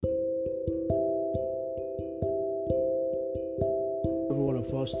Every one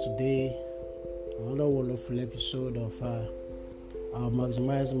of us today, another wonderful episode of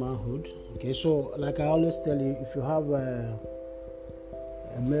Maximize Manhood. Okay, so like I always tell you, if you have a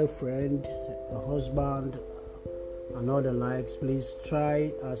male friend, a husband, and all the likes, please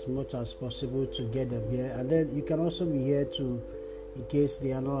try as much as possible to get them here. And then you can also be here to, in case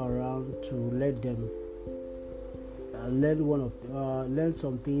they are not around, to let them learn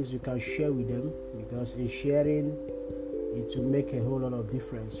some things you can share with them, because in sharing it will make a whole lot of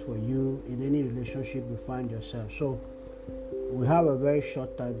difference for you in any relationship you find yourself. So we have a very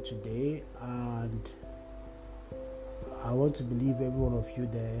short time today, and I want to believe every one of you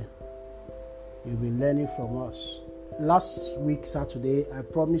there, you've been learning from us. Last week Saturday, I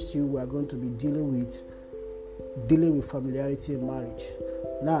promised you we are going to be dealing with familiarity in marriage.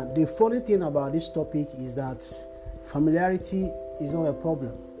 Now, the funny thing about this topic is that familiarity is not a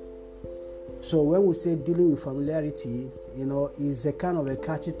problem. So when we say dealing with familiarity, is a kind of a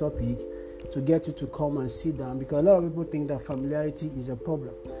catchy topic to get you to come and sit down, because a lot of people think that familiarity is a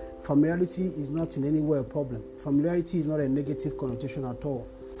problem. Familiarity is not in any way a problem. Familiarity is not a negative connotation at all.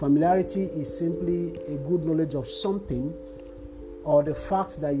 Familiarity is simply a good knowledge of something, or the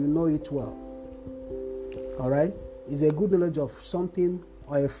fact that you know it well. All right? It's a good knowledge of something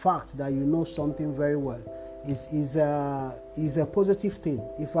or a fact that you know something very well. Is a positive thing.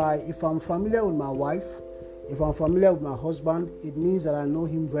 If I'm familiar with my wife, if I'm familiar with my husband, it means that I know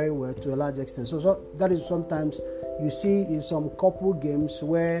him very well to a large extent. So that is sometimes you see in some couple games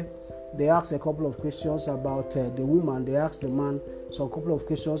where they ask a couple of questions about the woman, they ask the man some couple of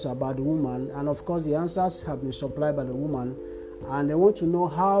questions about the woman, and of course the answers have been supplied by the woman, and they want to know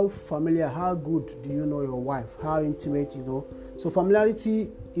how familiar, how good do you know your wife, how intimate you know. So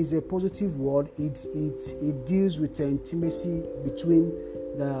familiarity is a positive word. It deals with the intimacy between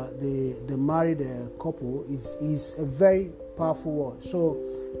the married couple. Is a very powerful word. So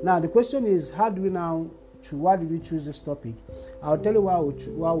now the question is, why did we choose this topic? I'll tell you why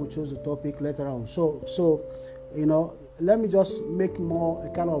we chose the topic later on. So let me just make do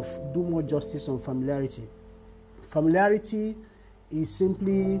more justice on familiarity. Familiarity is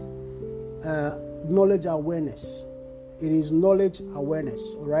simply knowledge awareness. It is knowledge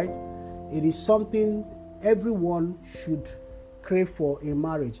awareness, all right? It is something everyone should crave for in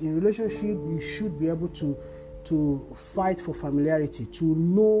marriage. In relationship, you should be able to fight for familiarity, to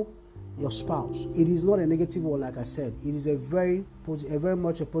know your spouse. It is not a negative one, like I said. It is a very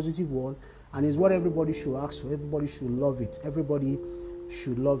much a positive one, and is what everybody should ask for. Everybody should love it. Everybody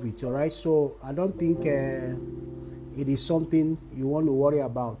should love it, all right? So I don't think it is something you want to worry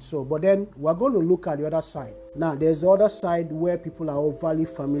about. But then we're going to look at the other side. Now, there's the other side where people are overly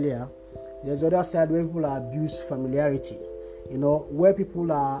familiar. There's the other side where people abuse familiarity. Where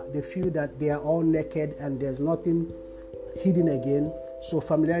they feel that they are all naked and there's nothing hidden again. So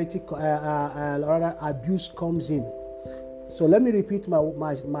familiarity, rather abuse comes in. So let me repeat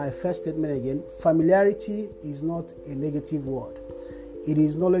my first statement again. Familiarity is not a negative word. It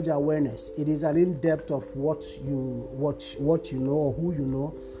is knowledge awareness. It is an in-depth of what you know or who you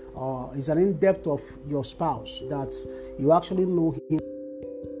know. It's an in-depth of your spouse, that you actually know him.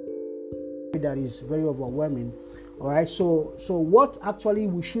 That is very overwhelming. All right. So what actually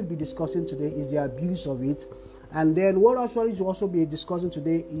we should be discussing today is the abuse of it, and then what actually should also be discussing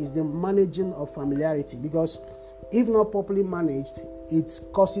today is the managing of familiarity, because if not properly managed, it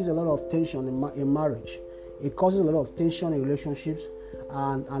causes a lot of tension in marriage. It causes a lot of tension in relationships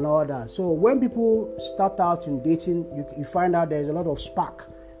and all that. So when people start out in dating, you find out there's a lot of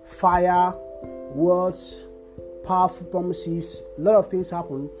spark, fire, words, powerful promises, a lot of things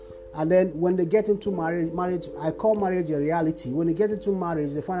happen. And then when they get into marriage, I call marriage a reality. When they get into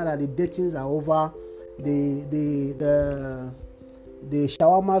marriage, they find out that the datings are over, the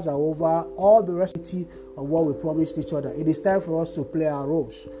shawarmas are over, all the rest of what we promised each other. It is time for us to play our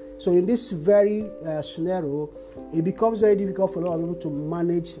roles. So in this very scenario, it becomes very difficult for a lot of people to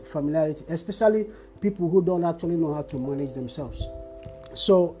manage familiarity, especially people who don't actually know how to manage themselves.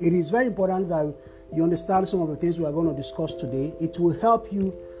 So it is very important that you understand some of the things we are going to discuss today. It will help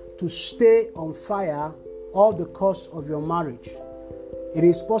you to stay on fire all the course of your marriage. It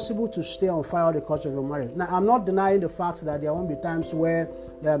is possible to stay on fire all the course of your marriage. Now, I'm not denying the fact that there won't be times where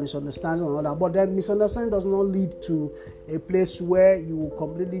there are misunderstandings and all that, but that misunderstanding does not lead to a place where you will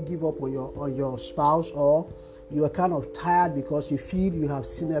completely give up on your spouse, or you are kind of tired because you feel you have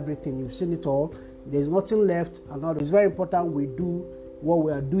seen everything, you've seen it all, there's nothing left. And it's very important we do what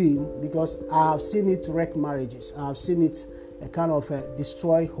we are doing, because I have seen it wreck marriages. I have seen it kind of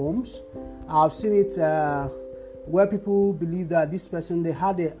destroy homes. I have seen it where people believe that this person, they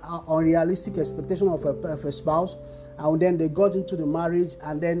had an unrealistic expectation of a spouse, and then they got into the marriage,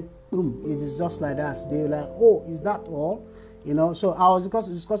 and then boom, it is just like that. They were like, oh, is that all? So I was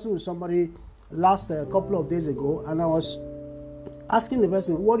discussing with somebody last couple of days ago, and I was asking the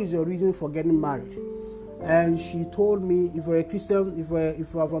person, what is your reason for getting married? And she told me, if you're a Christian, if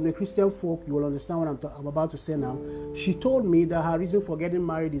you're from the Christian folk, you will understand what I'm about to say now. She told me that her reason for getting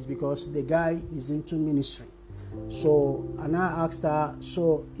married is because the guy is into ministry. So, and I asked her,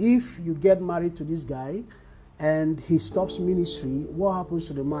 so if you get married to this guy and he stops ministry, what happens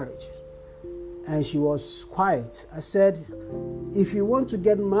to the marriage? And she was quiet. I said, if you want to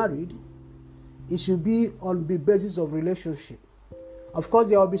get married, it should be on the basis of relationship. Of course,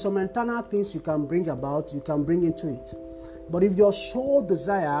 there will be some internal things you can bring into it. But if your sole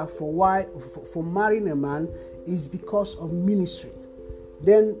desire for marrying a man is because of ministry,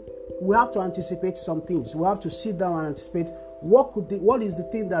 then we have to anticipate some things. We have to sit down and anticipate what is the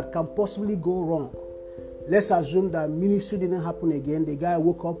thing that can possibly go wrong. Let's assume that ministry didn't happen again. The guy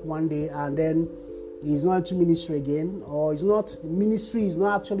woke up one day and then he's not into ministry again, or ministry is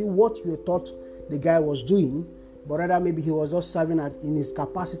not actually what you thought the guy was doing, but rather maybe he was just serving in his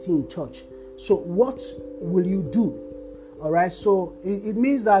capacity in church. So what will you do? All right, so it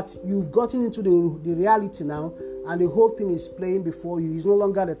means that you've gotten into the reality now, and the whole thing is playing before you. It's no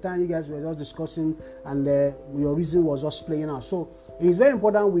longer the time you guys were just discussing and your reason was just playing out. So it is very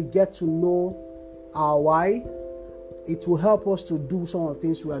important we get to know our why. It will help us to do some of the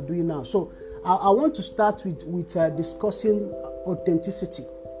things we are doing now. So I want to start with discussing authenticity.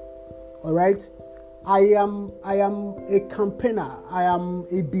 All right. I am a campaigner. I am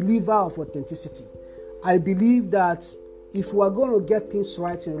a believer of authenticity. I believe that if we are going to get things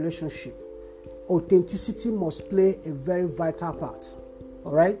right in a relationship, authenticity must play a very vital part.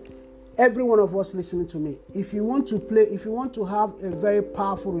 All right? Every one of us listening to me, if you want to have a very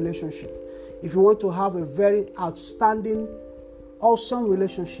powerful relationship, if you want to have a very outstanding, awesome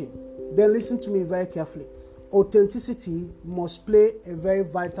relationship, then listen to me very carefully. Authenticity must play a very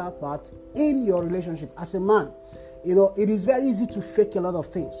vital part in your relationship. As a man, it is very easy to fake a lot of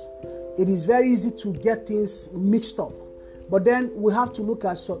things. It is very easy to get things mixed up. But then we have to look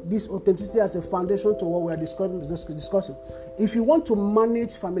at this authenticity as a foundation to what we are discussing. If you want to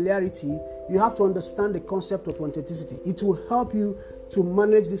manage familiarity, you have to understand the concept of authenticity. It will help you to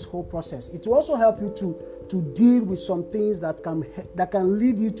manage this whole process. It will also help you to deal with some things that can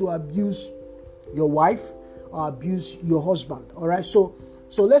lead you to abuse your wife or abuse your husband. All right. So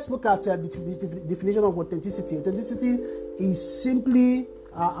let's look at the definition of authenticity. Authenticity is simply,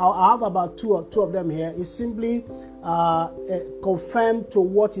 I have about two of them here. It's simply confirm to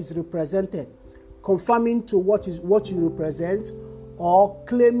what is represented, confirming to what you represent, or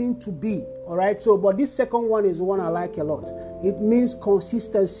claiming to be. All right. So, but this second one is the one I like a lot. It means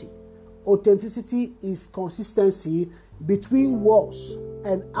consistency. Authenticity is consistency between words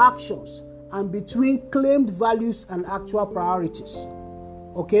and actions, and between claimed values and actual priorities.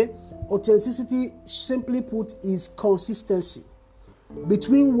 Okay? Authenticity, simply put, is consistency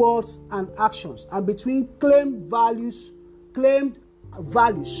between words and actions, and between claimed values.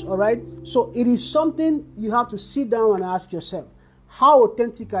 All right? So it is something you have to sit down and ask yourself, how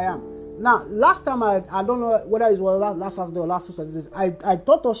authentic I am. Now, last time, I don't know whether it was last Saturday or last Saturday, I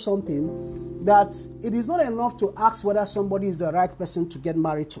thought of something that it is not enough to ask whether somebody is the right person to get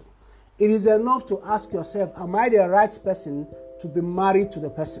married to. It is enough to ask yourself, am I the right person to be married to the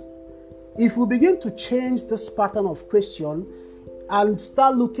person? If we begin to change this pattern of question and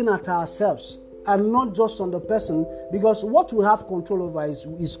start looking at ourselves and not just on the person, because what we have control over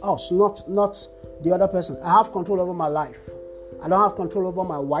is us, not the other person. I have control over my life. I don't have control over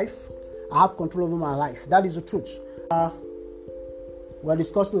my wife. I have control over my life. That is the truth. We're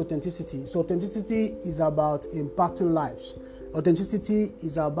discussing authenticity. So authenticity is about impacting lives. Authenticity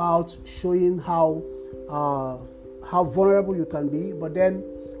is about showing how vulnerable you can be, but then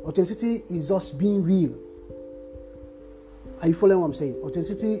authenticity is just being real. Are you following what I'm saying?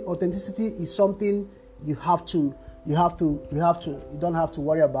 Authenticity is something you don't have to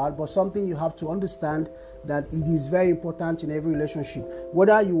worry about, but something you have to understand that it is very important in every relationship.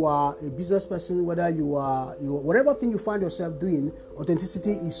 Whether you are a business person, whether you are whatever thing you find yourself doing,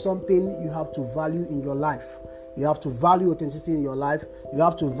 authenticity is something you have to value in your life. You have to value authenticity in your life. You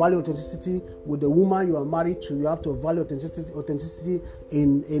have to value authenticity with the woman you are married to. You have to value authenticity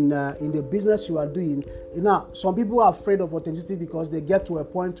in the business you are doing. Now, some people are afraid of authenticity because they get to a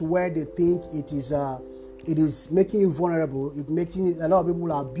point where they think it is It is making you vulnerable. It making a lot of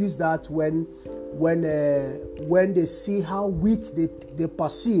people abuse that when they see how weak they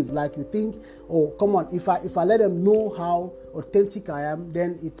perceive. Like you think, oh, come on, if I let them know how authentic I am,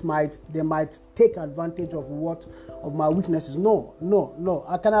 then they might take advantage of my weaknesses. No.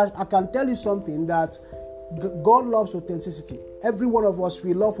 I can tell you something, that God loves authenticity. Every one of us,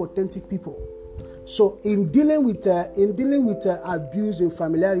 we love authentic people. So in dealing with abuse in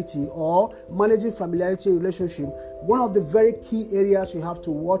familiarity or managing familiarity in relationship, one of the very key areas you have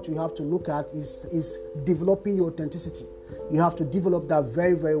to watch, you have to look at is developing your authenticity. You have to develop that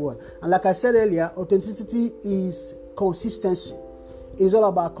very, very well. And like I said earlier, authenticity is consistency. It's all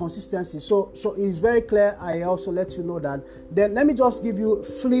about consistency. So it's very clear. I also let you know that. Then let me just give you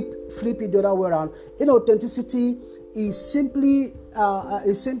flip it the other way around. Inauthenticity is simply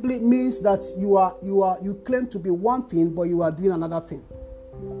means that you claim to be one thing, but you are doing another thing.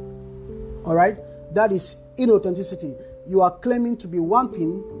 All right, that is inauthenticity. You are claiming to be one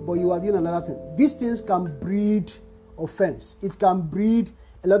thing, but you are doing another thing. These things can breed offense. It can breed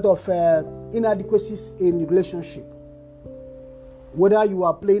a lot of inadequacies in relationship. Whether you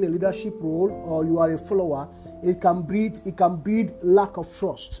are playing a leadership role or you are a follower, it can breed lack of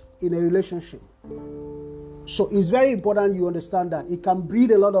trust in a relationship. So it's very important you understand that it can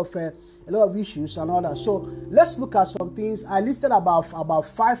breed a lot of issues and all that. So let's look at some things. I listed about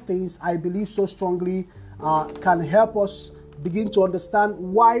 5 things I believe so strongly can help us begin to understand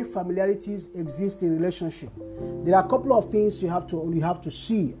why familiarities exist in relationship. There are a couple of things you have to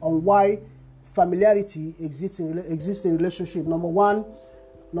see on why familiarity exists in relationship. Number one,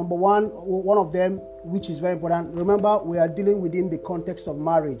 one of them, which is very important. Remember, we are dealing within the context of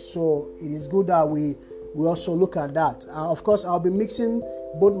marriage, so it is good that we also look at that. Of course, I'll be mixing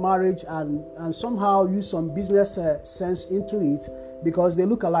both marriage and somehow use some business sense into it, because they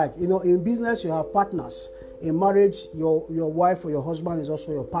look alike. You know, in business you have partners. In marriage, your wife or your husband is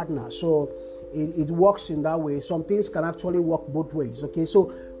also your partner. So it works in that way. Some things can actually work both ways. Okay,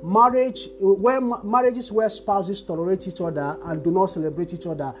 so marriages where spouses tolerate each other and do not celebrate each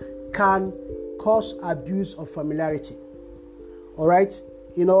other can cause abuse of familiarity. All right,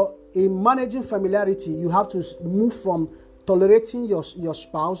 you know, in managing familiarity, you have to move from tolerating your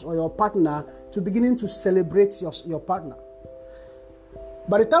spouse or your partner to beginning to celebrate your partner.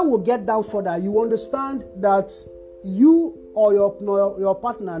 By the time we get down further, you understand that you or your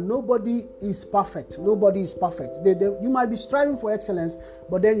partner, nobody is perfect. Nobody is perfect. You might be striving for excellence,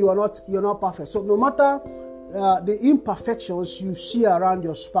 but then you're not perfect. So no matter the imperfections you see around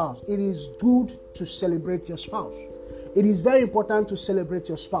your spouse, it is good to celebrate your spouse. It is very important to celebrate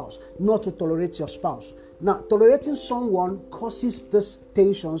your spouse, not to tolerate your spouse. Now, tolerating someone causes these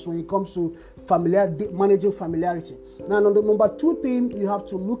tensions when it comes to managing familiarity. Now, number 2 thing you have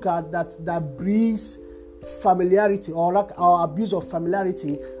to look at that breeds familiarity or abuse of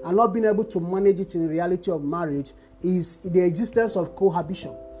familiarity and not being able to manage it in the reality of marriage is the existence of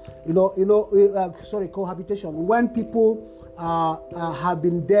cohabitation. Cohabitation. When people have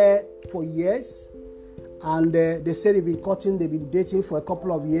been there for years, and they say they've been courting, they've been dating for a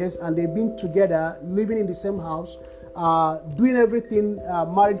couple of years, and they've been together, living in the same house, doing everything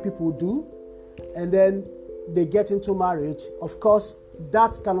married people do, and then they get into marriage. Of course,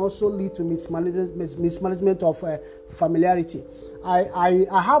 that can also lead to mismanagement of familiarity. I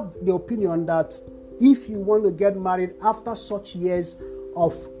have the opinion that if you want to get married after such years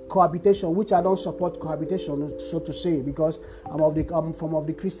of cohabitation, which I don't support cohabitation, so to say, because I'm from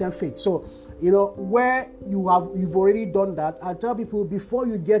the Christian faith. So, you know, where you've already done that, I tell people before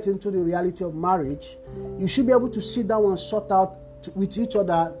you get into the reality of marriage, you should be able to sit down and sort out with each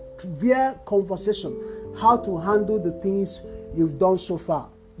other via conversation how to handle the things you've done so far,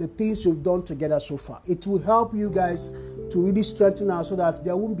 the things you've done together so far. It will help you guys to really strengthen us so that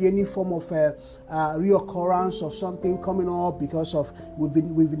there won't be any form of reoccurrence or something coming up because of we've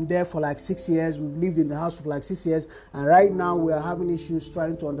been there for like 6 years, we've lived in the house for like 6 years, and right now we are having issues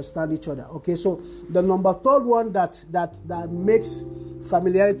trying to understand each other. Okay, so the number 3rd one that makes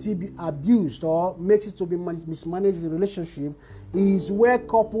familiarity be abused or makes it to be mismanaged in relationship is where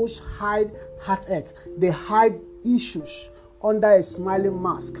couples hide heartache. They hide issues under a smiling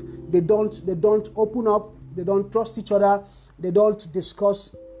mask. They don't open up. They don't trust each other. They don't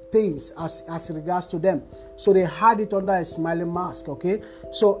discuss things as regards to them. So they hide it under a smiling mask. Okay,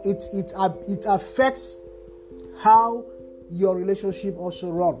 so it affects how your relationship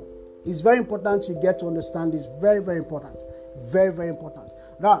also run. It's very important you get to understand this. Very, very important. Very, very important.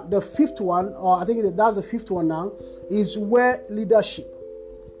 Now, the 5th one, or I think that's the 5th one now, is where leadership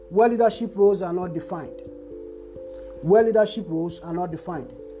roles are not defined. Where leadership roles are not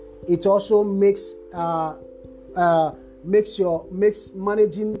defined. It also makes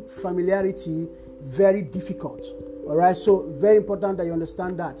managing familiarity very difficult. All right, so very important that you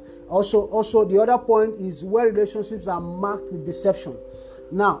understand that. Also, the other point is where relationships are marked with deception.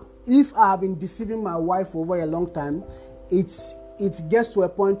 Now, if I have been deceiving my wife over a long time, it gets to a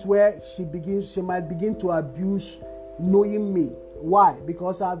point where she might begin to abuse knowing me. Why?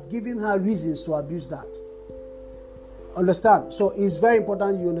 Because I've given her reasons to abuse that. Understand? So it's very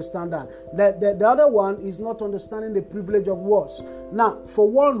important you understand that. The other one is not understanding the privilege of words. Now, for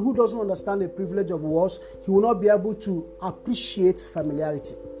one who doesn't understand the privilege of words, he will not be able to appreciate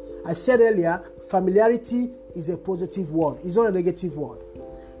familiarity. I said earlier, familiarity is a positive word. It's not a negative word.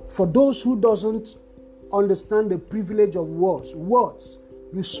 For those who doesn't understand the privilege of words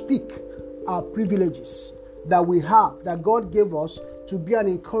you speak are privileges that we have, that God gave us to be an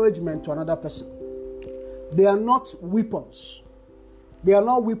encouragement to another person. They are not weapons. They are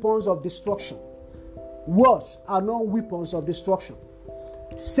not weapons of destruction. Words are not weapons of destruction.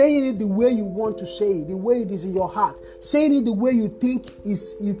 Saying it the way you want to say it, the way it is in your heart, saying it the way you think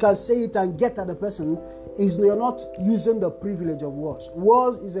you can say it and get at the person, you're not using the privilege of words.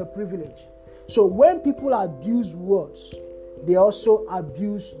 Words is a privilege. So when people abuse words, they also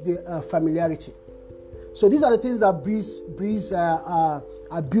abuse the familiarity. So these are the things that breeds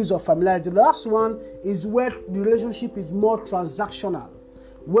abuse of familiarity. The last one is where the relationship is more transactional.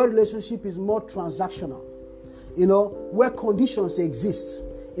 Where relationship is more transactional. Where conditions exist.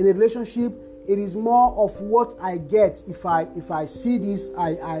 In a relationship, it is more of what I get. If I see this,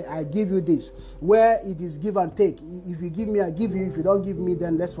 I give you this. Where it is give and take. If you give me, I give you. If you don't give me,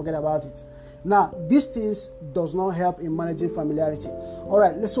 then let's forget about it. Now, these things does not help in managing familiarity. All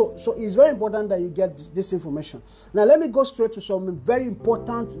right, so it's very important that you get this information. Now, let me go straight to some very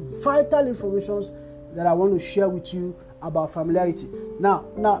important, vital information that I want to share with you about familiarity.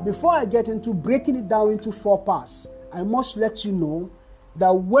 Now, before I get into breaking it down into 4 parts, I must let you know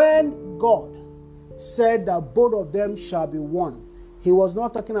that when God said that both of them shall be one, he was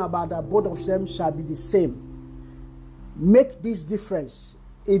not talking about that both of them shall be the same. Make this difference.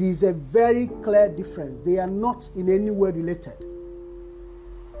 It is a very clear difference. They are not in any way related.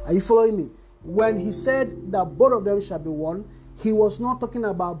 Are you following me? When he said that both of them shall be one, he was not talking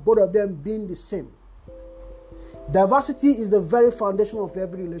about both of them being the same. Diversity is the very foundation of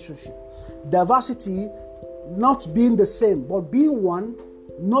every relationship. Diversity, not being the same, but being one,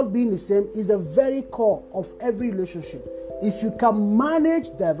 not being the same, is the very core of every relationship. If you can manage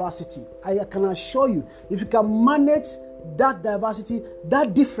diversity, I can assure you, if you can manage that diversity,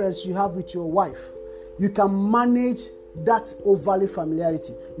 that difference you have with your wife, you can manage that overly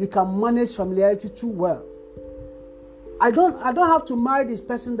familiarity. You can manage familiarity too well. I don't have to marry this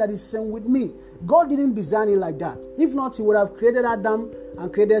person that is same with me. God didn't design it like that. If not, he would have created Adam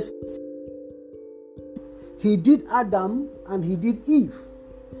and created. He did Adam and he did Eve.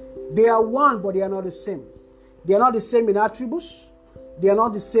 They are one, but they are not the same. They are not the same in attributes. They are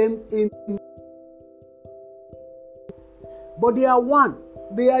not the same in. But they are one.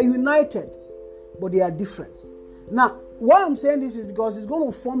 They are united, but they are different. Now, why I'm saying this is because it's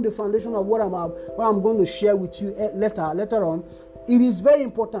going to form the foundation of what I'm going to share with you later on. It is very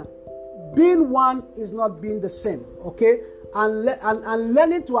important. Being one is not being the same, okay? And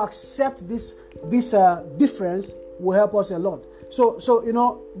learning to accept this difference will help us a lot. So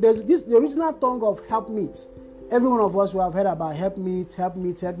there's the original tongue of helpmeet. Every one of us will have heard about helpmeet. Some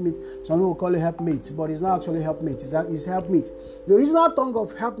people will call it helpmate, but it's not actually helpmate. It's helpmeet. The original tongue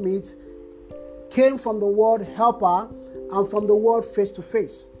of helpmeet came from the word helper and from the word face to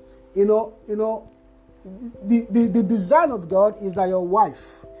face. The design of God is that your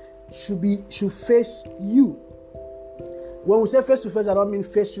wife should face you. When we say face to face, I don't mean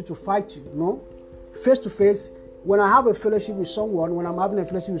face you to fight you. No, face to face. When I have a fellowship with someone, when I'm having a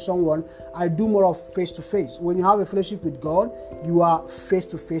fellowship with someone, I do more of face-to-face. When you have a fellowship with God, you are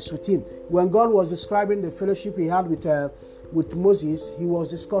face-to-face with him. When God was describing the fellowship he had with Moses, he was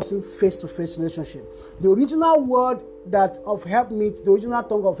discussing face-to-face relationship. The original word of helpmeet, the original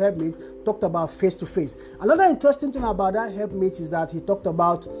tongue of helpmeet, talked about face-to-face. Another interesting thing about that helpmeet is that he talked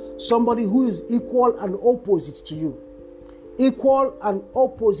about somebody who is equal and opposite to you. Equal and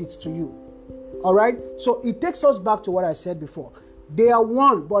opposite to you. All right, so it takes us back to what I said before. They are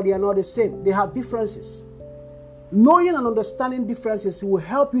one, but they are not the same. They have differences. Knowing and understanding differences will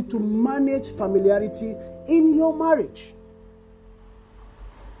help you to manage familiarity in your marriage.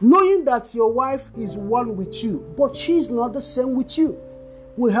 Knowing that your wife is one with you, but she's not the same with you,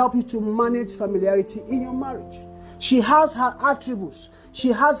 will help you to manage familiarity in your marriage. She has her attributes. She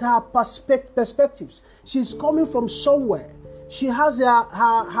has her perspectives. She's coming from somewhere. She has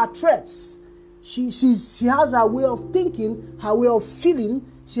her traits. She has her way of thinking, her way of feeling.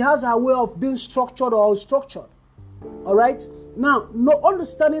 She has her way of being structured or unstructured. All right? Now,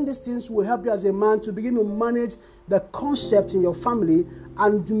 understanding these things will help you as a man to begin to manage the concept in your family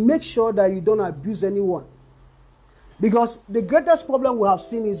and to make sure that you don't abuse anyone. Because the greatest problem we have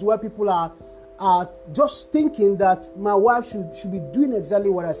seen is where people are just thinking that my wife should be doing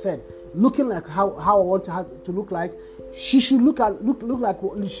exactly what I said, looking like how I want her to look like. She should look like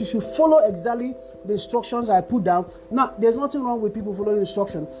she should follow exactly the instructions I put down. Now, there's nothing wrong with people following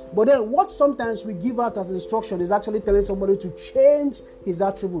instruction, but then what sometimes we give out as instruction is actually telling somebody to change his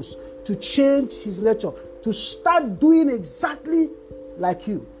attributes, to change his nature, to start doing exactly like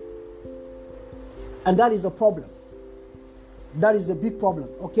you. And that is a problem. That is a big problem.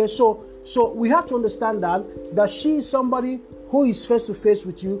 Okay, so we have to understand that she is somebody who is face to face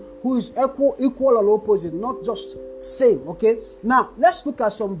with you, who is equal or opposite, not just same. Okay. Now let's look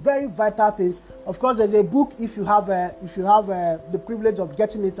at some very vital things. Of course, there's a book. If you have the privilege of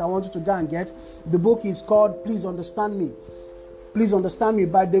getting it, I want you to go and get. The book is called "Please Understand Me." Please Understand Me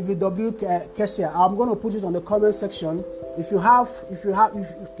by David W. Kessier. I'm going to put it on the comment section. If you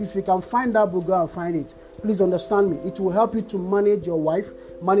can find that book, go and find it. Please Understand Me. It will help you to manage your wife,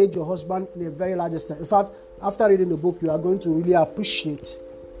 manage your husband in a very large extent. In fact, after reading the book, you are going to really appreciate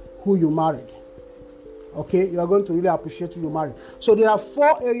who you married. Okay, you are going to really appreciate who you married. So there are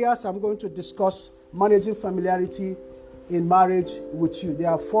 4 areas I'm going to discuss managing familiarity in marriage with you. There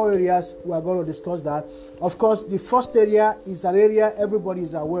are 4 areas we are going to discuss that. Of course, the first area is an area everybody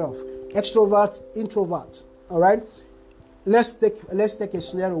is aware of: extrovert, introvert. All right. Let's take a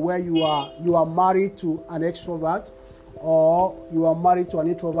scenario where you are married to an extrovert, or you are married to an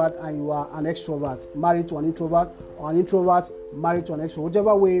introvert and you are an extrovert. Married to an introvert, or an introvert married to an extrovert.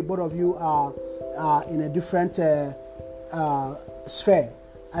 Whichever way, both of you are in a different sphere,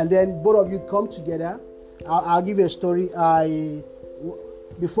 and then both of you come together. I'll give you a story.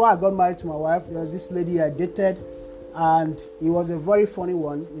 Before I got married to my wife, there was this lady I dated, and it was a very funny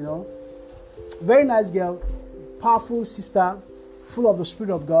one, you know. Very nice girl, powerful sister, full of the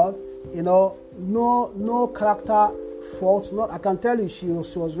Spirit of God, you know, no character faults. I can tell you she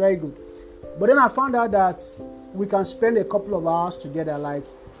was very good. But then I found out that we can spend a couple of hours together. Like,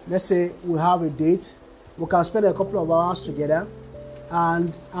 let's say we have a date, we can spend a couple of hours together,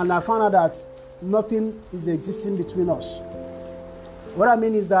 and I found out that nothing is existing between us. What I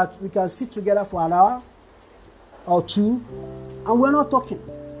mean is that we can sit together for an hour or 2 and we're not talking.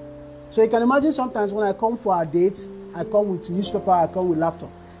 So you can imagine sometimes when I come for a date, I come with newspaper, I come with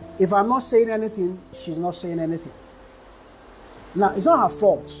laptop. If I'm not saying anything, she's not saying anything. Now, it's not her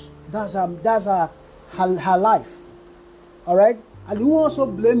fault. That's her life. All right? And you also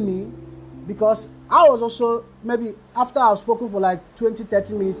blame me, because I was also, maybe after I've spoken for like 20,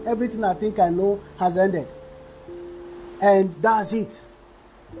 30 minutes, everything I think I know has ended. And that's it.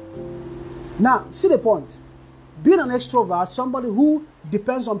 Now, see the point. Being an extrovert, somebody who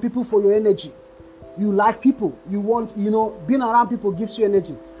depends on people for your energy. You like people. You want, being around people gives you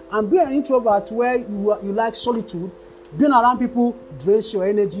energy. And being an introvert where you like solitude, being around people drains your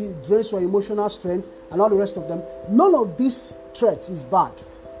energy, drains your emotional strength, and all the rest of them. None of these traits is bad.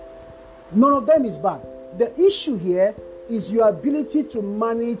 None of them is bad. The issue here is your ability to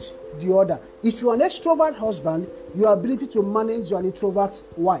manage the other. If you're an extrovert husband, your ability to manage your introvert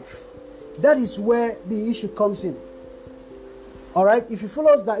wife. That is where the issue comes in. All right? If you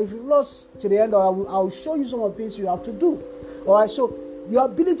follow us to the end, I'll show you some of the things you have to do. All right? So your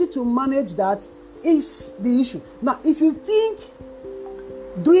ability to manage that is the issue. Now, if you think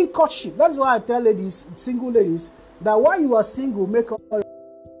during courtship, that is why I tell ladies, single ladies, that while you are single, make up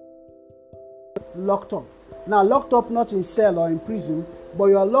locked up. Now, locked up not in cell or in prison, but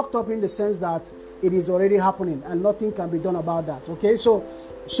you are locked up in the sense that it is already happening and nothing can be done about that. Okay, so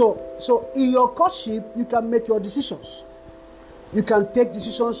in your courtship, you can make your decisions. You can take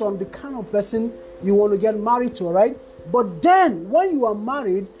decisions on the kind of person you want to get married to, right? But then, when you are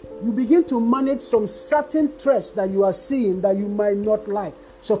married, you begin to manage some certain traits that you are seeing that you might not like.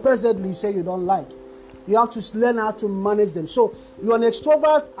 Supposedly, you say you don't like. You have to learn how to manage them. So, you're an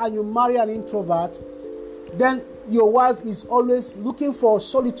extrovert and you marry an introvert, then your wife is always looking for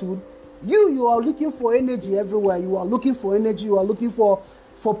solitude. You are looking for energy everywhere. You are looking for energy. You are looking for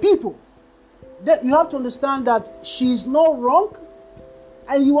people. Then you have to understand that she is not wrong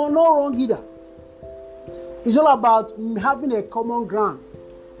and you are not wrong either. It's all about having a common ground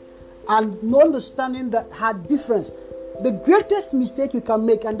and understanding that her difference. The greatest mistake you can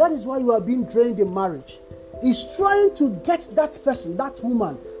make, and that is why you are being drained in marriage, is trying to get that person, that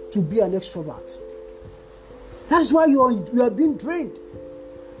woman, to be an extrovert. That is why you are being drained.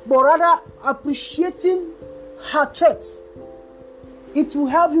 But rather appreciating her traits. It will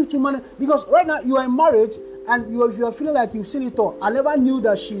help you to manage, because right now you are in marriage and you are feeling like you've seen it all. I never knew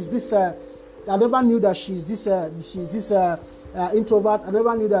that she's this. I never knew that she's this. Introvert. I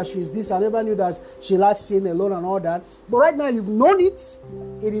never knew that she's this. I never knew that she likes staying alone and all that. But right now you've known it.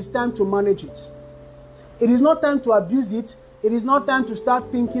 It is time to manage it. It is not time to abuse it. It is not time to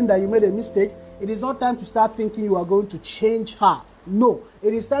start thinking that you made a mistake. It is not time to start thinking you are going to change her. No,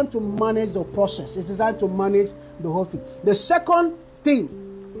 it is time to manage the process. It is time to manage the whole thing. The second thing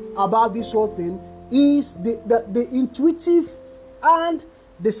about this whole thing is the intuitive and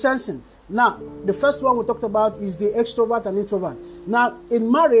the sensing. Now, the first one we talked about is the extrovert and introvert. Now,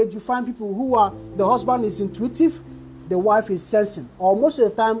 in marriage, you find people who are, the husband is intuitive, the wife is sensing. Or most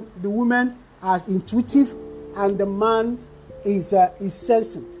of the time, the woman is intuitive and the man is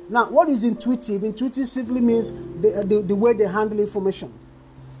sensing. Now, what is intuitive? Intuitive simply means the way they handle information,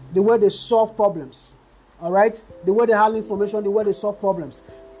 the way they solve problems. All right? The way they handle information, the way they solve problems.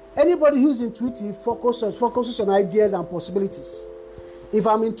 Anybody who's intuitive focuses on ideas and possibilities. If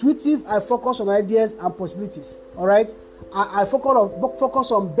I'm intuitive, I focus on ideas and possibilities. All right? I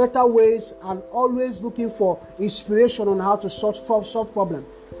focus on better ways and always looking for inspiration on how to solve problems.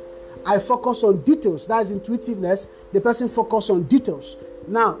 I focus on details. That is intuitiveness. The person focuses on details.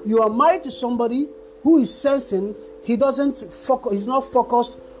 Now, you are married to somebody who is sensing. He doesn't focus. He's not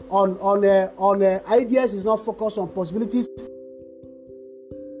focused on ideas. He's not focused on possibilities.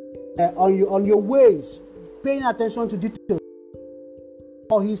 On your ways, paying attention to details.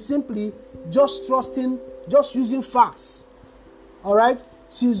 Or he's simply just trusting, just using facts. All right?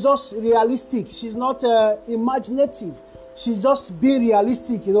 She's just realistic. She's not imaginative. She's just being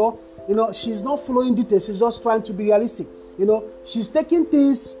realistic, you know. She's not following details. She's just trying to be realistic. She's taking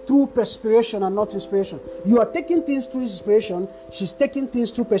things through perspiration and not inspiration. You are taking things through inspiration. She's taking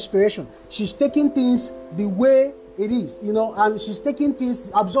things through perspiration. She's taking things the way it is, and she's taking things,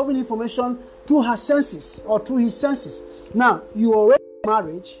 absorbing information through her senses or through his senses. Now, you are already in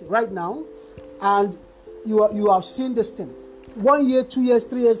marriage right now, and you have seen this thing. 1 year, 2 years,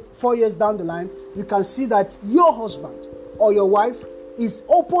 3 years, 4 years down the line, you can see that your husband or your wife is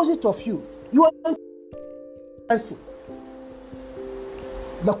opposite of you. You are sensing.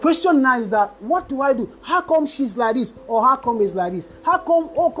 The question now is that, what do I do? How come she's like this? Or how come he's like this? How come,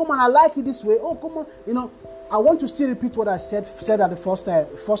 come on, I like it this way. Oh, come on, I want to still repeat what I said at the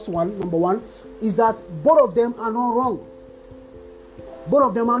first one. Number one is that both of them are not wrong. Both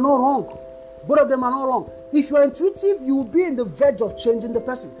of them are not wrong. Both of them are not wrong. If you are intuitive, you will be in the verge of changing the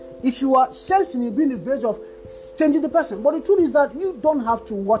person. If you are sensing, you'll be in the verge of changing the person. But the truth is that you don't have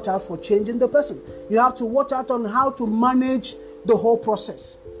to watch out for changing the person. You have to watch out on how to manage the whole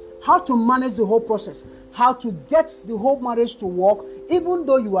process. How to manage the whole process. How to get the whole marriage to work, even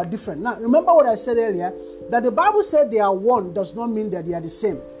though you are different. Now, remember what I said earlier, that the Bible said they are one does not mean that they are the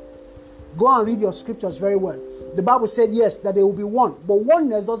same. Go and read your scriptures very well. The Bible said, yes, that they will be one. But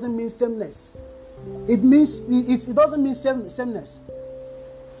oneness doesn't mean sameness. It doesn't mean sameness.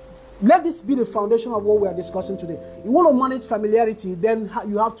 Let this be the foundation of what we are discussing today. You want to manage familiarity, then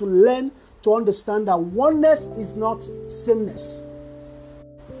you have to learn to understand that oneness is not sameness.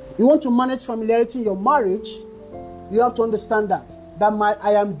 You want to manage familiarity in your marriage, you have to understand that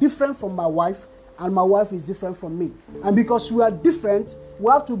I am different from my wife and my wife is different from me. And because we are different,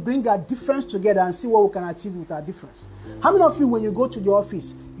 we have to bring our difference together and see what we can achieve with our difference. How many of you, when you go to the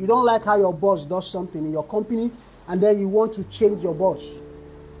office, you don't like how your boss does something in your company and then you want to change your boss?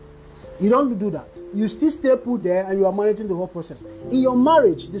 You don't do that. You still stay put there and you are managing the whole process. In your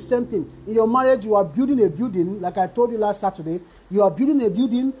marriage, the same thing. In your marriage, you are building a building, like I told you last Saturday. You are building a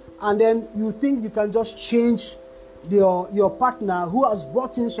building and then you think you can just change your partner who has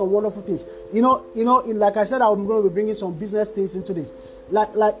brought in some wonderful things. Like I said, I'm going to be bringing some business things into this.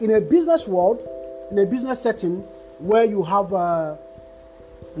 Like in a business world, in a business setting where you want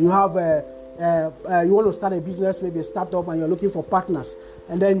to start a business, maybe a startup, and you're looking for partners,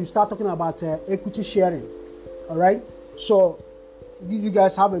 and then you start talking about equity sharing. All right, so you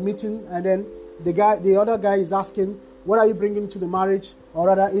guys have a meeting, and then the other guy is asking, what are you bringing to the marriage, or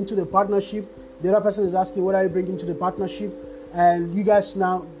rather into the partnership? The other person is asking, what are you bringing to the partnership? And you guys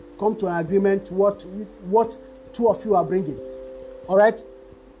now come to an agreement what two of you are bringing. All right,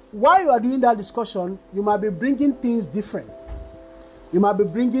 while you are doing that discussion, you might be bringing things different. You might be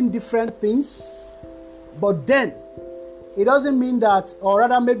bringing different things, but then it doesn't mean that, or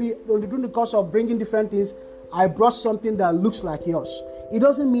rather maybe during the course of bringing different things, I brought something that looks like yours. It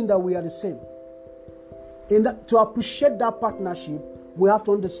doesn't mean that we are the same. To appreciate that partnership, we have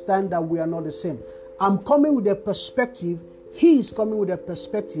to understand that we are not the same. I'm coming with a perspective, he is coming with a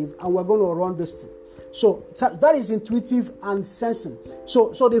perspective, and we're going to run this thing. So that is intuitive and sensing.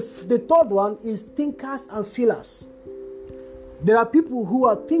 So the third one is thinkers and feelers. There are people who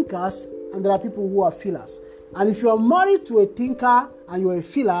are thinkers and there are people who are feelers. And if you are married to a thinker and you're a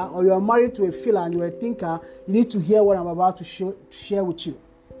feeler, or you are married to a feeler and you're a thinker, you need to hear what I'm about to share with you.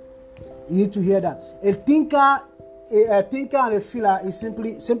 You need to hear that. A thinker and a feeler is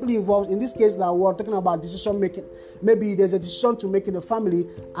simply involved. In this case, now we're talking about decision making. Maybe there's a decision to make in the family,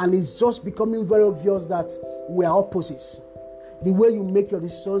 and it's just becoming very obvious that we are opposites. The way you make your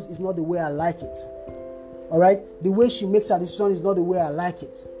decisions is not the way I like it. All right? The way she makes her decision is not the way I like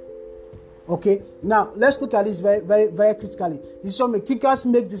it. Okay? Now, let's look at this very, very, very critically. Thinkers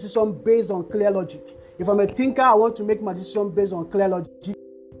make decisions based on clear logic. If I'm a thinker, I want to make my decision based on clear logic.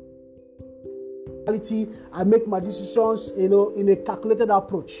 I make my decisions, in a calculated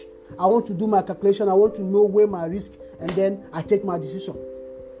approach. I want to do my calculation. I want to know where my risk, and then I take my decision.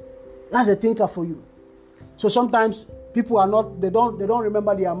 That's a thinker for you. So sometimes people are not, they don't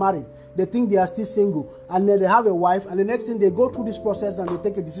remember they are married. They think they are still single, and then they have a wife, and the next thing they go through this process and they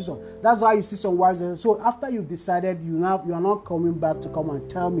take a decision. That's why you see some wives. So after you've decided, you are not coming back to come and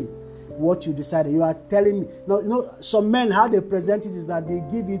tell me what you decided. You are telling me. No, some men, how they present it is that they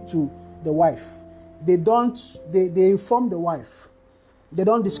give it to the wife. They inform the wife. They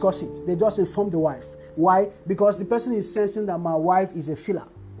don't discuss it. They just inform the wife. Why? Because the person is sensing that my wife is a filler.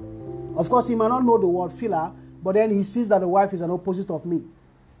 Of course, he might not know the word filler, but then he sees that the wife is an opposite of me.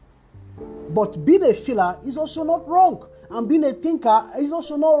 But being a filler is also not wrong. And being a thinker is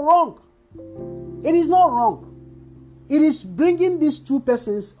also not wrong. It is not wrong. It is bringing these two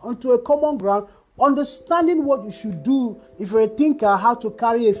persons onto a common ground, understanding what you should do if you're a thinker, how to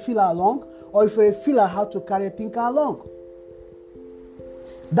carry a filler along, or if you're a feeler, how to carry a thinker along.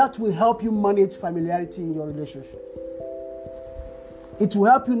 That will help you manage familiarity in your relationship. It will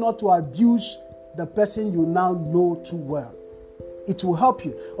help you not to abuse the person you now know too well. It will help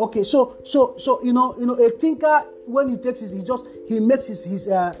you. Okay, so a thinker, when he takes he makes his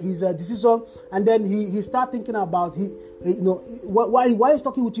decision, and then he start thinking about why he's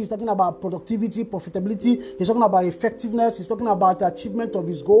talking with you. He's talking about productivity, profitability. He's talking about effectiveness. He's talking about the achievement of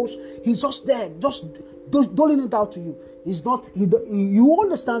his goals. He's just there, just doling it out to you. He's not. You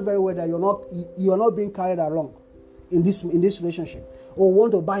understand very well that you're not being carried along in this relationship. Or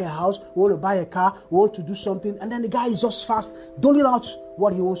want to buy a house, want to buy a car, want to do something, and then the guy is just fast doling out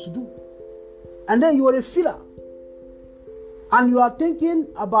what he wants to do. And then you are a feeler. And you are thinking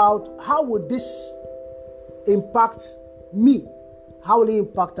about, how would this impact me? How will it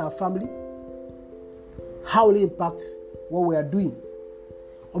impact our family? How will it impact what we are doing?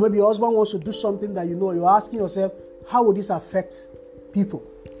 Or maybe your husband wants to do something that you're asking yourself, how will this affect people?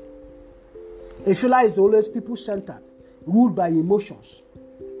 A feeler is always people-centered, ruled by emotions.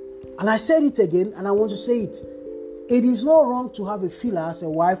 And I said it again, and I want to say it. It is not wrong to have a feeler as a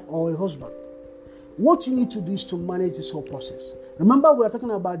wife or a husband. What you need to do is to manage this whole process. Remember, we are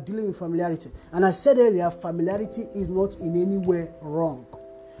talking about dealing with familiarity. And I said earlier, familiarity is not in any way wrong.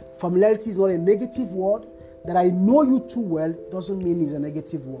 Familiarity is not a negative word. That I know you too well doesn't mean it's a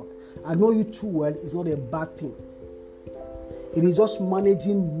negative word. I know you too well is not a bad thing. It is just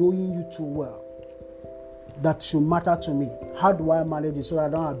managing knowing you too well that should matter to me. How do I manage it so that I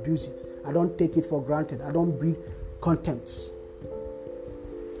don't abuse it? I don't take it for granted. I don't breed contempt.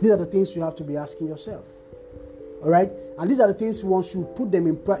 These are the things you have to be asking yourself. All right? And these are the things, once you put them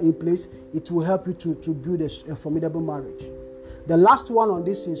in place, it will help you to build a formidable marriage. The last one on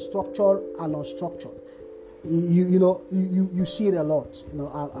this is structured and unstructured. You see it a lot.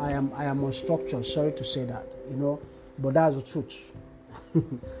 I am unstructured. Sorry to say that. But that's the truth.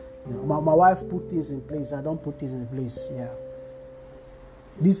 My wife put things in place. I don't put things in place. Yeah.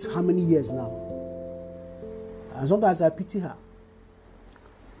 This how many years now? And sometimes I pity her.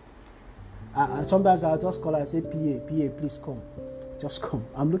 And sometimes I'll just call her and say, PA, please come. Just come.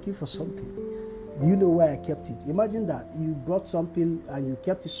 I'm looking for something. Do you know where I kept it? Imagine that. You brought something and you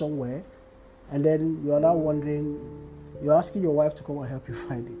kept it somewhere, and then you're now wondering, you're asking your wife to come and help you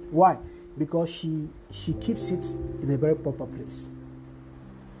find it. Why? Because she keeps it in a very proper place.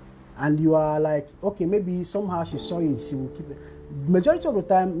 And you are like, okay, maybe somehow she saw it, she will keep it. Majority of the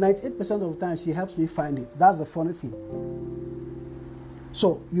time, 98% of the time, she helps me find it. That's the funny thing.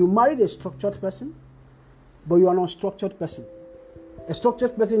 So, you married a structured person, but you are an unstructured person. A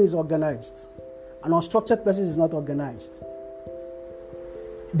structured person is organized. An unstructured person is not organized.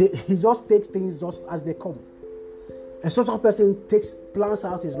 He just takes things just as they come. A structured person plans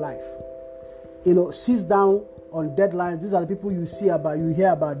out his life. Sits down on deadlines. These are the people you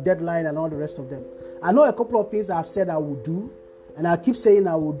hear about deadline and all the rest of them. I know a couple of things I've said I will do, and I keep saying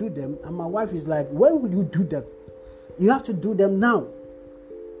I will do them, and my wife is like, when will you do them? You have to do them now.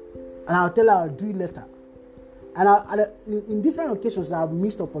 And I'll tell her I'll do it later. And in different occasions, I've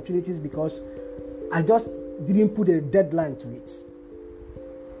missed opportunities because I just didn't put a deadline to it.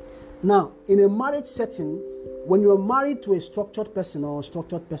 Now, in a marriage setting, when you're married to a structured person or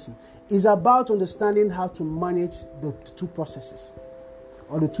unstructured person, it's about understanding how to manage the two processes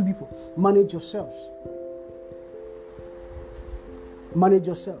or the two people. Manage yourselves. Manage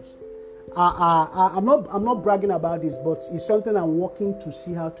yourselves. I'm not bragging about this, but it's something I'm working to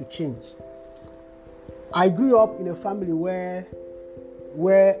see how to change. I grew up in a family where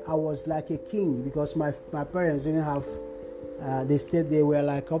I was like a king because my parents didn't have. They were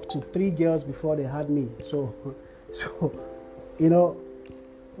like up to 3 girls before they had me. So you know,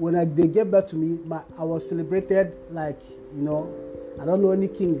 when they gave birth to me, I was celebrated like, you know, I don't know any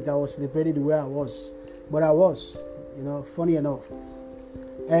king that was celebrated the way I was, but I was, you know, funny enough.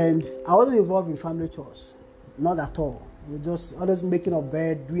 And I wasn't involved in family chores, not at all. You just always making up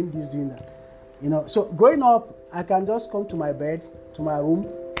bed, doing this, doing that. You know, so growing up, I can just come to my bed, to my room,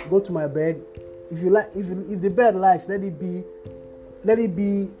 go to my bed. If you like, if the bed likes, let it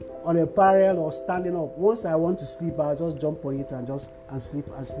be on a parallel or standing up. Once I want to sleep, I'll just jump on it and sleep.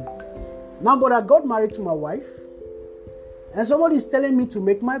 Now, but I got married to my wife, and somebody is telling me to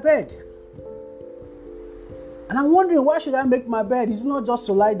make my bed. And I'm wondering, why should I make my bed? It's not just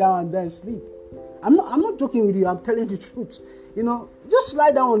to lie down and then sleep. I'm not joking with you. I'm telling the truth. You know, just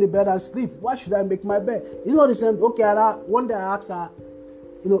lie down on the bed and sleep. Why should I make my bed? It's not the same. Okay, one day I asked her,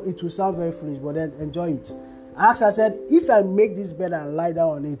 you know, it will sound very foolish, but then enjoy it. I asked her, I said, if I make this bed and lie down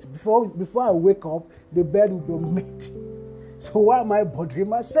on it, before I wake up, the bed will be made. So why am I bothering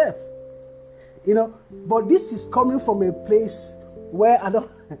myself? You know, but this is coming from a place where I don't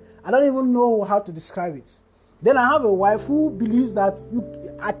even know how to describe it. Then I have a wife who believes that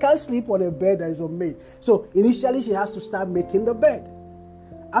I can't sleep on a bed that is unmade. So initially she has to start making the bed.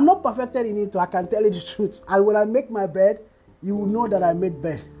 I'm not perfected in it, so I can tell you the truth. And when I make my bed, you will know that I made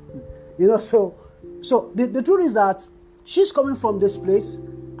bed. You know, so the truth is that she's coming from this place.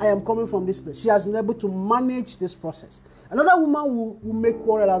 I am coming from this place. She has been able to manage this process. Another woman will make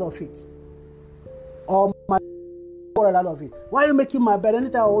quarrel out of it. Or my quarrel out of it. Why are you making my bed?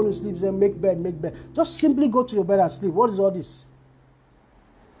 Anytime I want to sleep, say make bed. Just simply go to your bed and sleep. What is all this?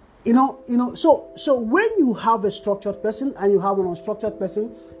 You know, so when you have a structured person and you have an unstructured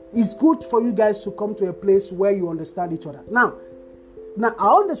person, it's good for you guys to come to a place where you understand each other. Now I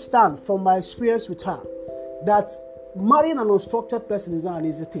understand from my experience with her that marrying an unstructured person is not an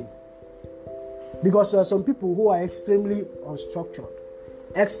easy thing. Because there are some people who are extremely unstructured,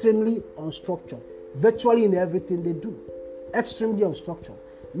 virtually in everything they do, extremely unstructured.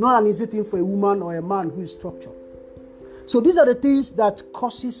 Not an easy thing for a woman or a man who is structured. So these are the things that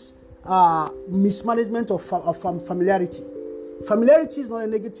causes mismanagement of familiarity. Familiarity is not a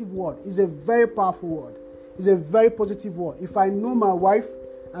negative word. It's a very powerful word. It's a very positive word. If I know my wife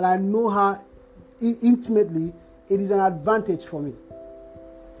and I know her intimately, it is an advantage for me.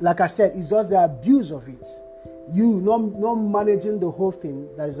 Like I said, it's just the abuse of it. You not managing the whole thing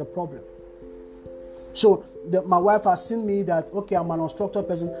that is a problem. So my wife has seen me that, okay, I'm an unstructured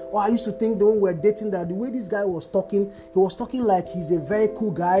person. Oh, I used to think that when we were dating that the way this guy was talking, he was talking like he's a very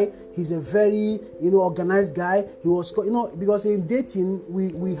cool guy. He's a very, organized guy. He was, because in dating,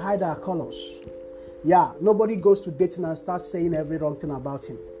 we hide our colors. Yeah, nobody goes to dating and starts saying every wrong thing about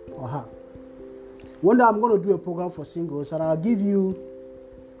him or her. One day I'm going to do a program for singles and I'll give you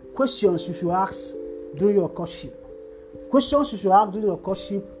questions you should ask during your courtship. Questions you should ask during your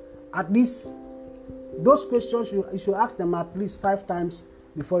courtship, at least those questions you should ask them at least 5 times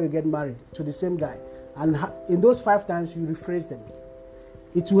before you get married to the same guy. And in those 5 times, you rephrase them.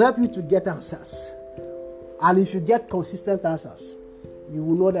 It will help you to get answers. And if you get consistent answers, you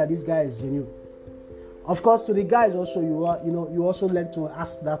will know that this guy is genuine. Of course, to the guys also, you also learn to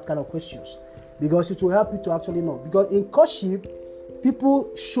ask that kind of questions because it will help you to actually know. Because in courtship,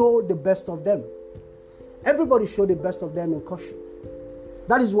 people show the best of them. Everybody show the best of them in courtship.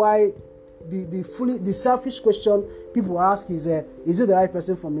 That is why the selfish question people ask is it the right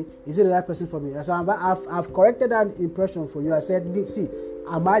person for me? Is it the right person for me? So I've corrected that impression for you. I said, see,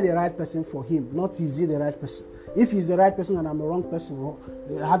 am I the right person for him? Not is he the right person. If he's the right person and I'm the wrong person,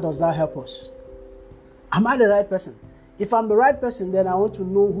 how does that help us? Am I the right person? If I'm the right person, then I want to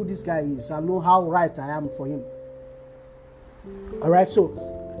know who this guy is. I know how right I am for him. All right,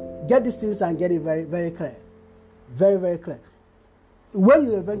 so get these things and get it very, very clear. Very, very clear. When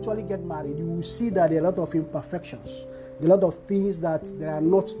you eventually get married, you will see that there are a lot of imperfections. There are a lot of things that they are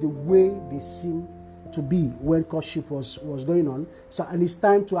not the way they seem to be when courtship was going on. So, and it's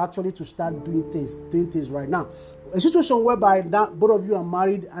time to actually to start doing things right now. A situation whereby that both of you are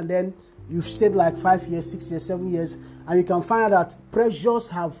married and then you've stayed like 5 years, 6 years, 7 years, and you can find out that pressures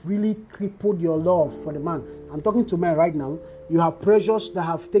have really crippled your love for the man. I'm talking to men right now. You have pressures that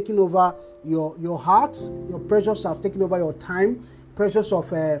have taken over your heart. Your pressures have taken over your time. Pressures of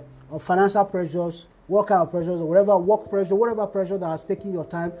financial pressures, what kind of pressures, or whatever, work pressure, whatever pressure that has taken your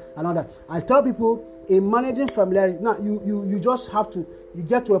time and all that. I tell people in managing familiarity, now you just have to, you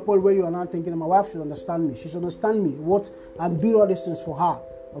get to a point where you are now thinking, my wife should understand me. She should understand me. What I'm doing all these things for her.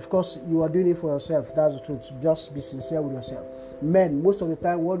 Of course, you are doing it for yourself. That's the truth. Just be sincere with yourself. Men, most of the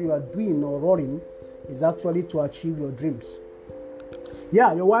time, what you are doing or running is actually to achieve your dreams.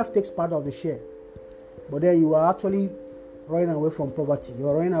 Yeah, your wife takes part of the share, but then you are actually running away from poverty. You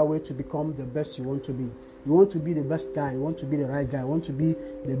are running away to become the best you want to be. You want to be the best guy. You want to be the right guy. You want to be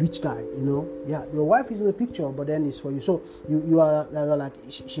the rich guy, you know. Yeah, your wife is in the picture, but then it's for you. So you are like,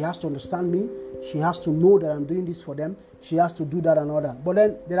 she has to understand me. She has to know that I'm doing this for them. She has to do that and all that. But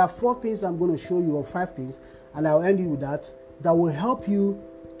then there are 4 things I'm going to show you, or 5 things, and I'll end you with that will help you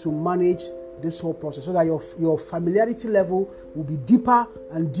to manage this whole process, so that your familiarity level will be deeper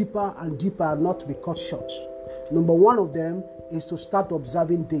and deeper and deeper, and not to be cut short. Number 1 of them is to start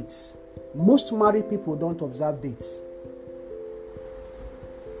observing dates. Most married people don't observe dates.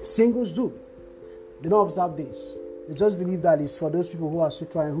 Singles do. They don't observe dates. They just believe that it's for those people who are still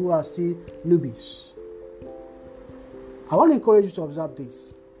trying, who are still newbies. I want to encourage you to observe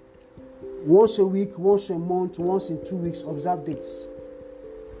dates. Once a week, once a month, once in 2 weeks, observe dates.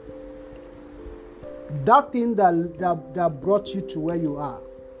 That thing that brought you to where you are,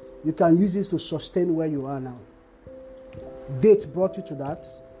 you can use this to sustain where you are now. Dates brought you to that.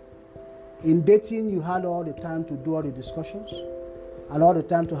 In dating, you had all the time to do all the discussions and all the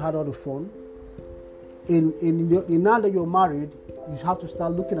time to have all the fun. In now that you're married, you have to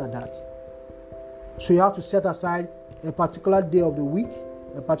start looking at that. So you have to set aside a particular day of the week,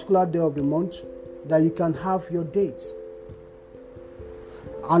 a particular day of the month, that you can have your dates.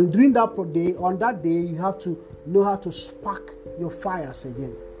 And during that day, on that day, you have to know how to spark your fires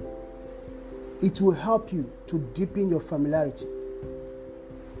again. It will help you to deepen your familiarity.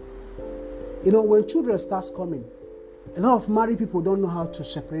 You know, when children start coming, a lot of married people don't know how to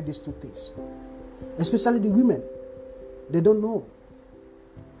separate these 2 things. Especially the women. They don't know.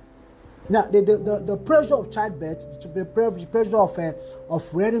 Now, the pressure of childbirth, the pressure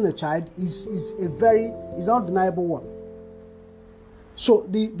of rearing a child is an undeniable one. So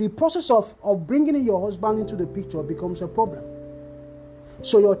the process of bringing in your husband into the picture becomes a problem.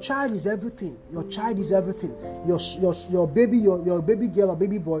 So your child is everything. Your child is everything. Your baby girl or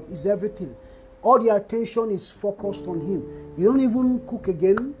baby boy is everything. All the attention is focused on him. You don't even cook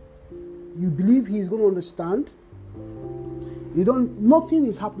again. You believe he's going to understand. Nothing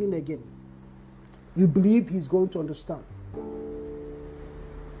is happening again. You believe he's going to understand.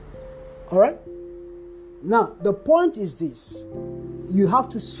 All right? Now, the point is this. You have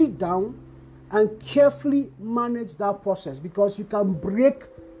to sit down and carefully manage that process, because you can break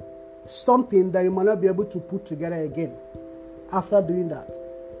something that you might not be able to put together again after doing that.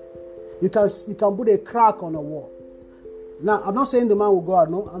 You can put a crack on a wall. Now, I'm not saying the man will go out,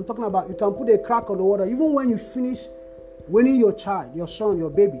 no. I'm talking about you can put a crack on the wall. Even when you finish winning your child, your son, your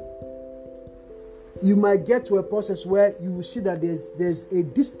baby, you might get to a process where you will see that there's a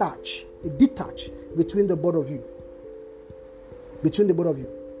detach between the both of you.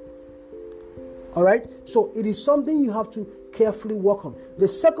 All right? So it is something you have to carefully work on. The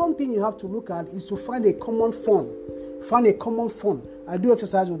second thing you have to look at is to find a common fund. Find a common fund. I do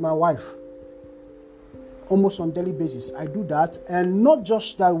exercise with my wife almost on a daily basis. I do that, and not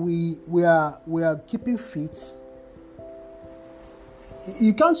just that we are keeping fit.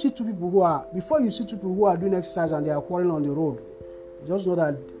 You can't see 2 people who are, before you see 2 people who are doing exercise and they are quarreling on the road, just know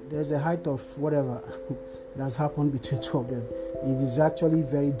that there's a height of whatever that's happened between 2 of them. It is actually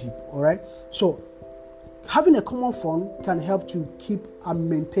very deep, all right? So having a common fund can help to keep and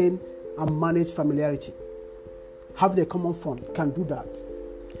maintain and manage familiarity. Having a common fund can do that.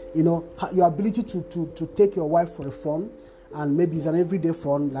 You know, your ability to take your wife for a fun, and maybe it's an everyday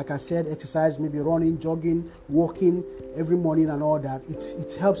fun, like I said, exercise, maybe running, jogging, walking every morning and all that.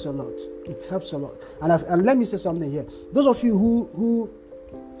 It helps a lot. It helps a lot. And let me say something here. Those of you who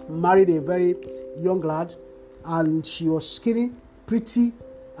married a very young lad, and she was skinny, pretty,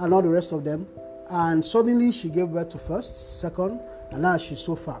 and all the rest of them, and suddenly she gave birth to first, second, and now she's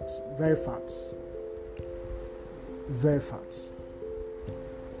so fat, very fat. Very fat.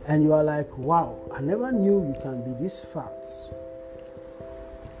 And you are like, wow, I never knew you can be this fat.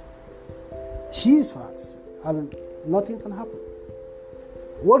 She is fat, and nothing can happen.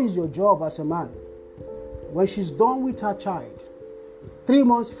 What is your job as a man? When she's done with her child, 3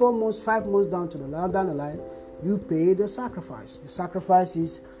 months, 4 months, 5 months down the line, you pay the sacrifice. The sacrifice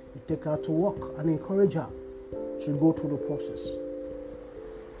is you take her to work and encourage her to go through the process.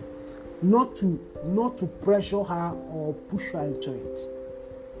 Not to pressure her or push her into it.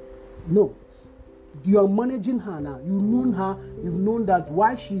 No. You are managing her now. You've known her. You've known that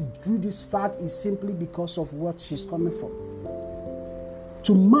why she grew this fat is simply because of what she's coming from.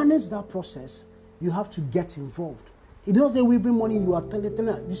 To manage that process, you have to get involved. It doesn't say every morning you are telling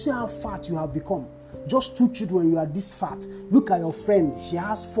her, you see how fat you have become. Just 2 children, you are this fat. Look at your friend. She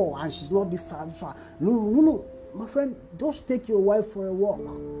has 4 and she's not this fat. No. My friend, just take your wife for a walk.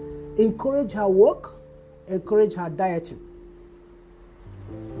 Encourage her work. Encourage her dieting.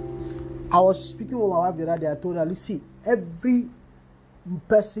 I was speaking with my wife the other day. I told her, listen, every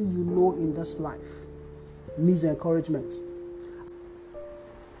person you know in this life needs encouragement.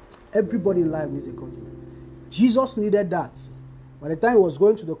 Everybody in life needs encouragement. Jesus needed that. By the time he was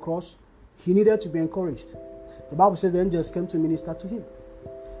going to the cross, he needed to be encouraged. The Bible says the angels came to minister to him.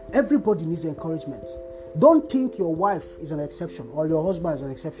 Everybody needs encouragement. Don't think your wife is an exception or your husband is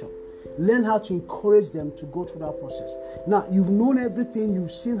an exception. Learn how to encourage them to go through that process. Now, you've known everything.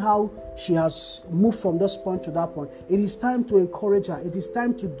 You've seen how she has moved from this point to that point. It is time to encourage her. It is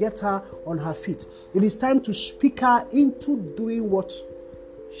time to get her on her feet. It is time to speak her into doing what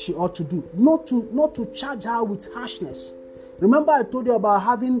she ought to do. Not to charge her with harshness. Remember I told you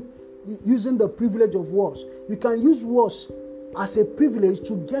about using the privilege of words. You can use words as a privilege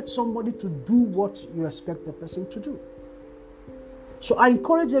to get somebody to do what you expect the person to do. So I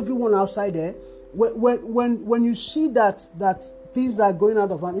encourage everyone outside there, when you see that things are going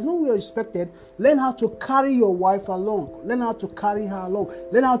out of hand, it's not what you expected. Learn how to carry your wife along. Learn how to carry her along.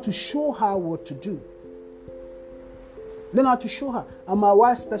 Learn how to show her what to do. Learn how to show her. I'm my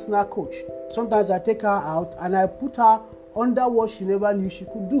wife's personal coach. Sometimes I take her out and I put her under what she never knew she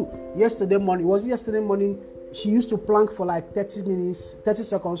could do. Yesterday morning, she used to plank for like 30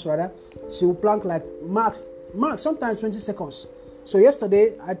 seconds rather. She would plank like max, sometimes 20 seconds. So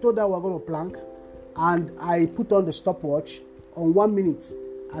yesterday, I told her we're going to plank, and I put on the stopwatch on 1 minute,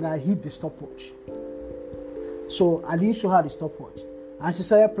 and I hit the stopwatch. So I didn't show her the stopwatch, and she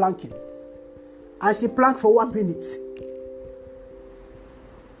started planking. And she planked for 1 minute.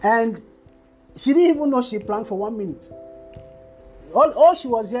 And she didn't even know she planked for 1 minute. All she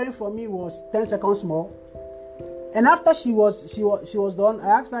was hearing from me was 10 seconds more. And after she was done,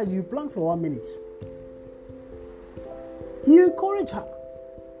 I asked her, you planked for 1 minute. You encourage her.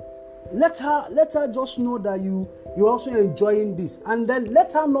 Let her just know that you're also enjoying this. And then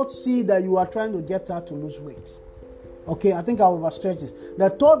let her not see that you are trying to get her to lose weight. Okay, I think I'll overstretch this. The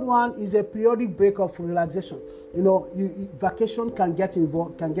third one is a periodic break of relaxation. Vacation can get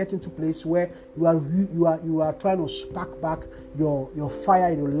into place where you are trying to spark back your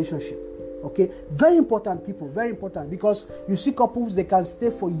fire in a relationship. Okay, very important, people, very important, because you see couples, they can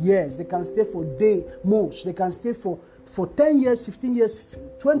stay for years, they can stay for months, they can stay for 10 years, 15 years,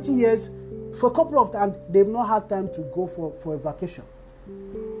 20 years, for a couple of times, they've not had time to go for a vacation.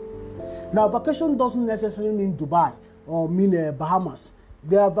 Now, vacation doesn't necessarily mean Dubai or mean Bahamas.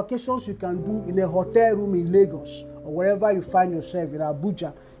 There are vacations you can do in a hotel room in Lagos or wherever you find yourself, in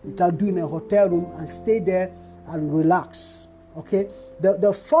Abuja. You can do in a hotel room and stay there and relax. Okay.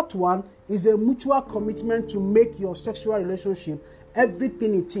 The fourth one is a mutual commitment to make your sexual relationship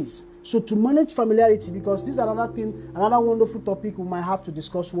everything it is. So to manage familiarity, because this is another wonderful topic we might have to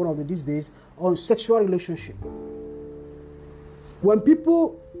discuss one of these days on sexual relationship. When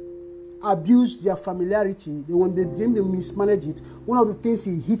people abuse their familiarity, when they begin to mismanage it, one of the things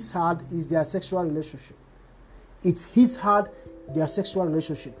it hits hard is their sexual relationship. It hits hard their sexual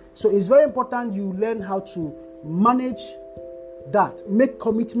relationship. So it's very important you learn how to manage that. Make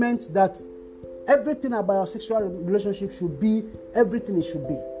commitments that everything about your sexual relationship should be everything it should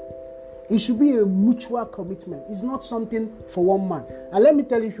be. It should be a mutual commitment. It's not something for one man. And let me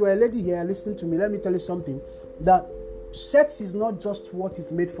tell you, if you're a lady here listening to me, let me tell you something, that sex is not just what is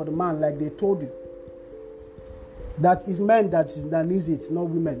made for the man, like they told you. That is men that needs it, not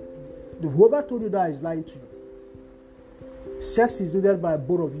women. Whoever told you that is lying to you. Sex is needed by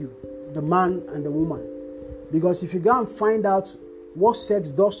both of you, the man and the woman. Because if you go and find out what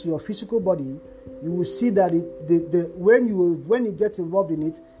sex does to your physical body, you will see that when you get involved in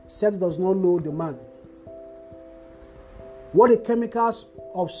it, sex does not know the man. What the chemicals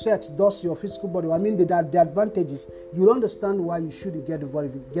of sex does to your physical body, I mean the advantages, you'll understand why you should get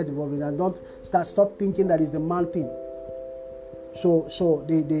involved in it, and don't stop thinking that it's the man thing. So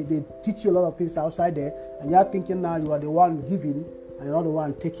they teach you a lot of things outside there, and you're thinking now you are the one giving and you're not the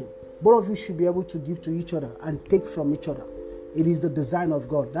one taking. Both of you should be able to give to each other and take from each other. It is the design of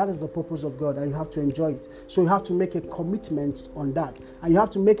God. That is the purpose of God, and you have to enjoy it. So you have to make a commitment on that. And you have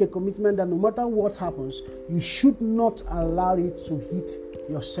to make a commitment that no matter what happens, you should not allow it to hit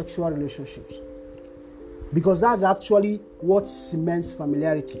your sexual relationships. Because that's actually what cements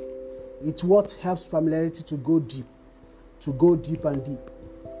familiarity. It's what helps familiarity to go deep and deep.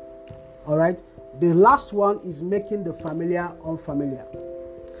 All right? The last one is making the familiar unfamiliar.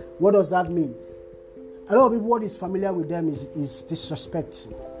 What does that mean? A lot of people, what is familiar with them is disrespect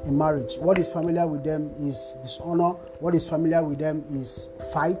in marriage. What is familiar with them is dishonor. What is familiar with them is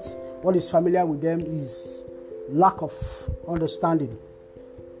fights. What is familiar with them is lack of understanding.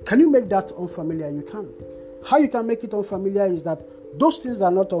 Can you make that unfamiliar? You can. How you can make it unfamiliar is that those things that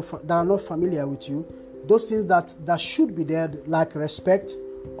are not familiar with you, those things that should be there, like respect,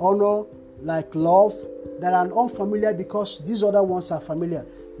 honor, like love, that are unfamiliar because these other ones are familiar.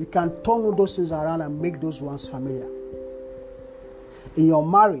 You can turn all those things around and make those ones familiar. In your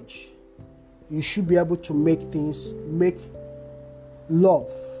marriage, you should be able to make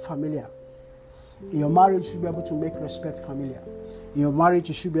love familiar. In your marriage, you should be able to make respect familiar. In your marriage,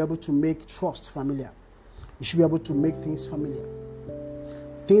 you should be able to make trust familiar. You should be able to make things familiar.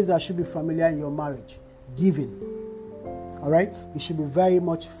 Things that should be familiar in your marriage. Giving. All right? It should be very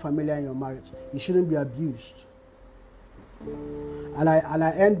much familiar in your marriage. It shouldn't be abused. And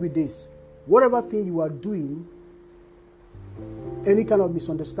I end with this. Whatever thing you are doing, any kind of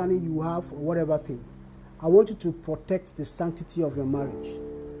misunderstanding you have or whatever thing, I want you to protect the sanctity of your marriage.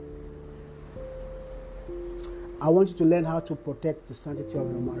 I want you to learn how to protect the sanctity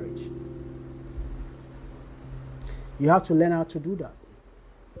of your marriage. You have to learn how to do that.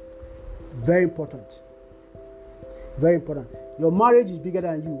 Very important. Very important. Your marriage is bigger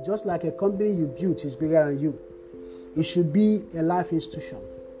than you. Just like a company you built is bigger than you. It should be a life institution.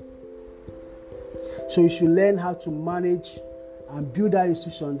 So you should learn how to manage and build that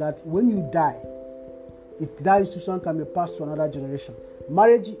institution that when you die, if that institution can be passed to another generation.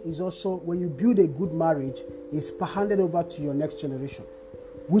 Marriage is also, when you build a good marriage, it's handed over to your next generation,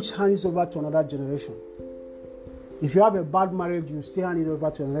 which hands over to another generation. If you have a bad marriage, you still hand it over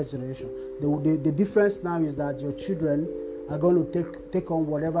to the next generation. The difference now is that your children are going to take on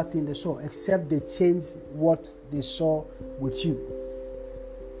whatever thing they saw, except they change what they saw with you.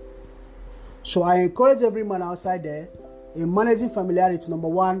 So I encourage every man outside there, in managing familiarity, number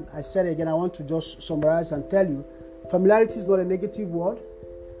one, I said again, I want to just summarize and tell you, familiarity is not a negative word.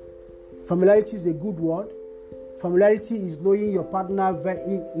 Familiarity is a good word. Familiarity is knowing your partner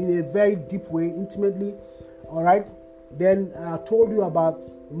in a very deep way, intimately. All right? Then I told you about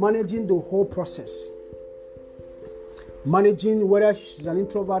managing the whole process. Managing whether she's an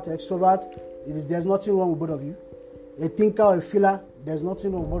introvert or extrovert, there's nothing wrong with both of you. A thinker or a feeler, there's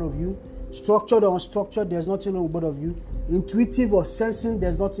nothing wrong with both of you. Structured or unstructured, there's nothing wrong with both of you. Intuitive or sensing,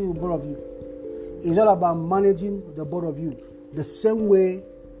 there's nothing with both of you. It's all about managing the both of you. The same way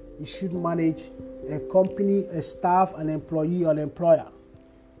you should manage a company, a staff, an employee, or an employer.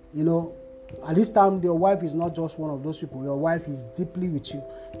 You know, at this time, your wife is not just one of those people. Your wife is deeply with you.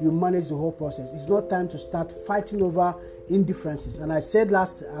 You manage the whole process. It's not time to start fighting over indifferences. And I said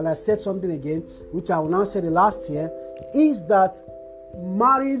something again, which I will now say the last year, is that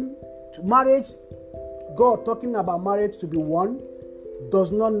marriage, God talking about marriage to be one,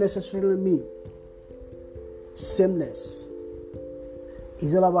 does not necessarily mean sameness.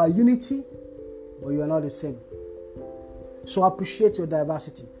 It's all about unity, but you are not the same. So appreciate your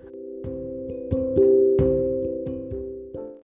diversity.